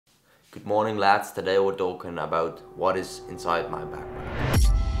Good morning lads, today we're talking about what is inside my backpack.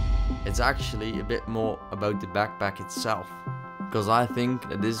 It's actually a bit more about the backpack itself, because I think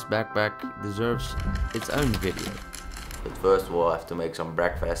that this backpack deserves its own video. But first of all I have to make some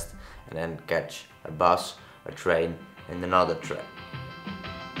breakfast and then catch a bus, a train and another train.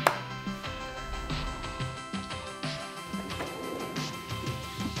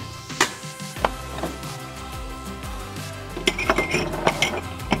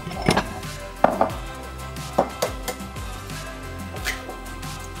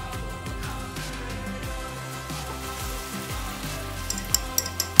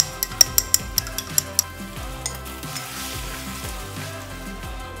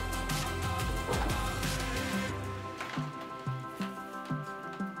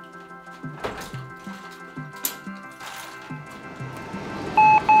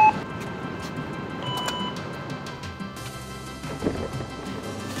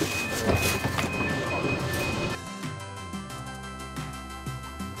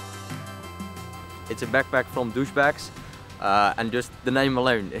 It's a backpack from Douchebags, and just the name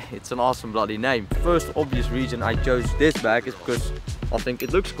alone, it's an awesome bloody name. First obvious reason I chose this bag is because I think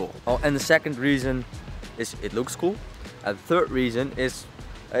it looks cool. Oh, and the second reason is it looks cool. And the third reason is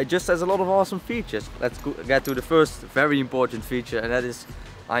it just has a lot of awesome features. Let's get to the first very important feature, and that is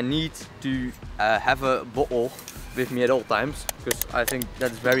I need to have a bottle with me at all times, because I think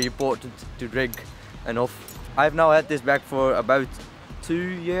that's very important to drink enough. I've now had this bag for about 2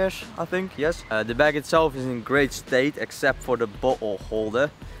 years, I think, yes. The bag itself is in great state except for the bottle holder.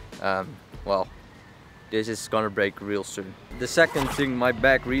 Well, this is gonna break real soon. The second thing my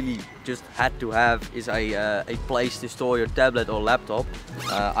bag really just had to have is a place to store your tablet or laptop.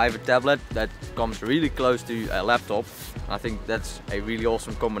 I have a tablet that comes really close to a laptop. I think that's a really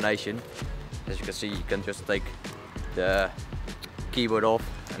awesome combination. As you can see, you can just take the keyboard off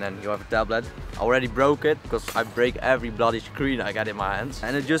and then you have a tablet. I already broke it because I break every bloody screen I get in my hands,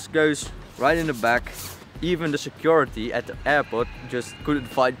 and it just goes right in the back. Even the security at the airport just couldn't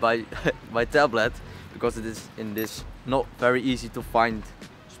find my tablet because it is in this not very easy to find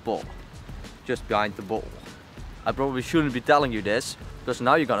spot just behind the bottle. I probably shouldn't be telling you this because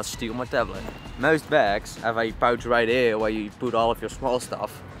now you're gonna steal my tablet. Most bags have a pouch right here where you put all of your small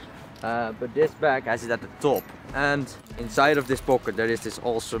stuff. But this bag has it at the top, and inside of this pocket there is this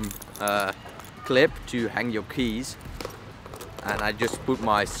awesome clip to hang your keys, and I just put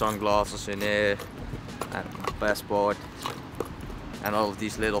my sunglasses in here and my passport and all of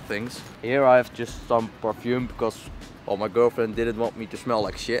these little things. Here I have just some perfume because my girlfriend didn't want me to smell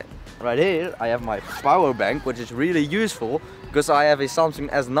like shit. Right here I have my power bank, which is really useful because I have a Samsung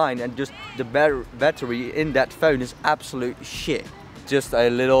S9 and just the battery in that phone is absolute shit. Just a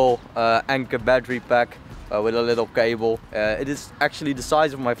little Anker battery pack with a little cable. It is actually the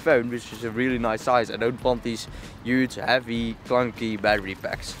size of my phone, which is a really nice size. I don't want these huge, heavy, clunky battery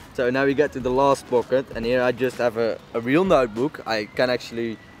packs. So now we get to the last pocket, and here I just have a real notebook. I can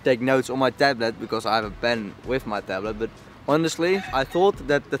actually take notes on my tablet because I have a pen with my tablet, but honestly I thought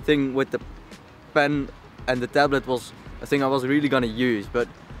that the thing with the pen and the tablet was a thing I was really gonna use, but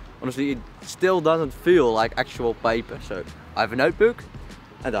honestly it still doesn't feel like actual paper. So I have a notebook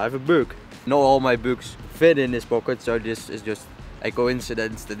and I have a book. Not all my books fit in this pocket, so this is just a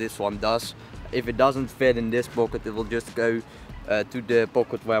coincidence that this one does. If it doesn't fit in this pocket, it will just go to the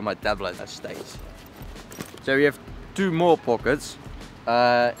pocket where my tablet stays. So we have 2 more pockets.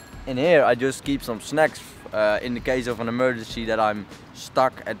 In here I just keep some snacks in the case of an emergency, that I'm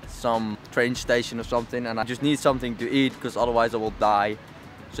stuck at some train station or something and I just need something to eat because otherwise I will die.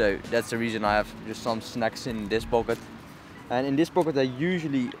 So that's the reason I have just some snacks in this pocket. And in this pocket I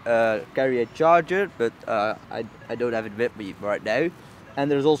usually carry a charger, but I don't have it with me right now. And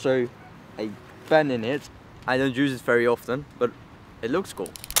there's also a pen in it. I don't use it very often, but it looks cool.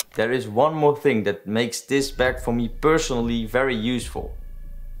 There is one more thing that makes this bag for me personally very useful.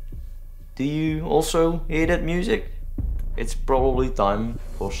 Do you also hear that music? It's probably time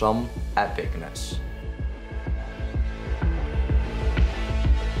for some epicness.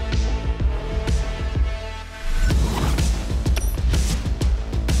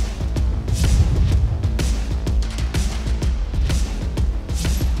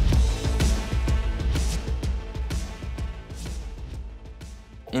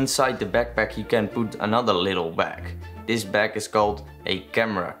 Inside the backpack you can put another little bag. This bag is called a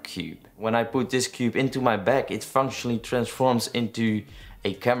camera cube. When I put this cube into my bag, it functionally transforms into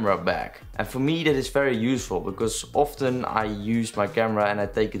a camera bag. And for me that is very useful because often I use my camera and I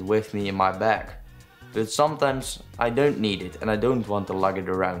take it with me in my bag. But sometimes I don't need it and I don't want to lug it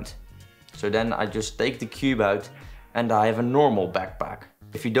around. So then I just take the cube out and I have a normal backpack.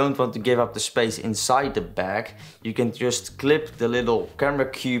 If you don't want to give up the space inside the bag, you can just clip the little camera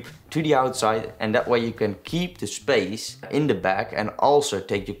cube to the outside, and that way you can keep the space in the bag and also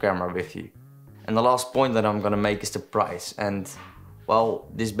take your camera with you. And the last point that I'm gonna make is the price. And well,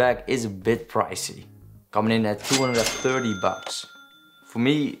 this bag is a bit pricey, coming in at 230 bucks. For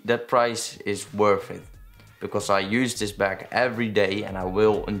me, that price is worth it, because I use this bag every day and I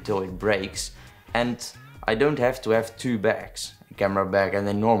will until it breaks. And I don't have to have two bags, a camera bag and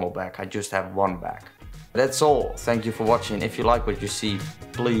a normal bag. I just have one bag. That's all. Thank you for watching. If you like what you see,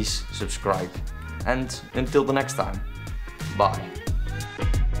 please subscribe. And until the next time, bye.